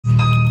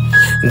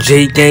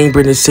J gang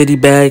bring the city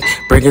back,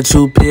 bringing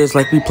two pills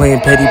like we playing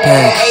petty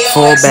pack.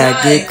 Fall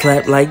back, get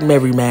clapped like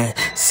Mary Man.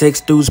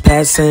 6 dudes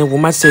passing where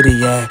my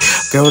city at.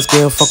 Girls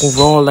getting fucking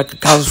raw like a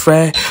college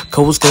frat.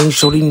 Cold stain,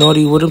 shorty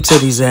naughty with them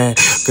titties at.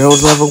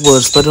 Girls love a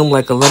wood, split them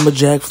like a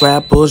lumberjack.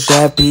 Flat bush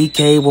at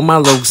PK where my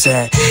looks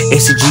at.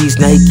 ACGs,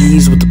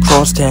 Nikes with the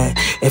cross tag.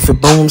 If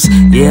it booms,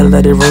 yeah,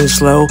 let it rain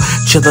slow.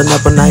 Chillin'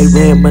 up a night,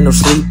 ran with no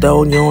sleep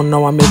though. You don't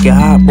know I make it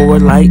hot, boy,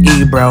 like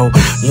E-bro.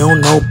 You don't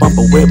know bump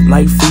a whip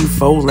like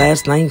FIFO.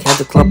 Last night had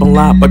the club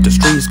unlocked, but the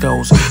streets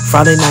goes.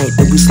 Friday night,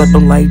 then we slept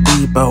them like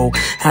Debo.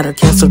 Had to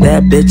cancel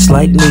that bitch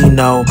like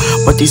Nino.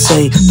 But they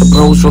say the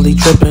bros really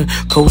trippin'.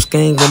 Coast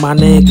gang with my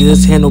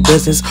niggas handle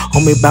business.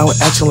 Homie bout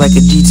action like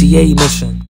a GTA mission.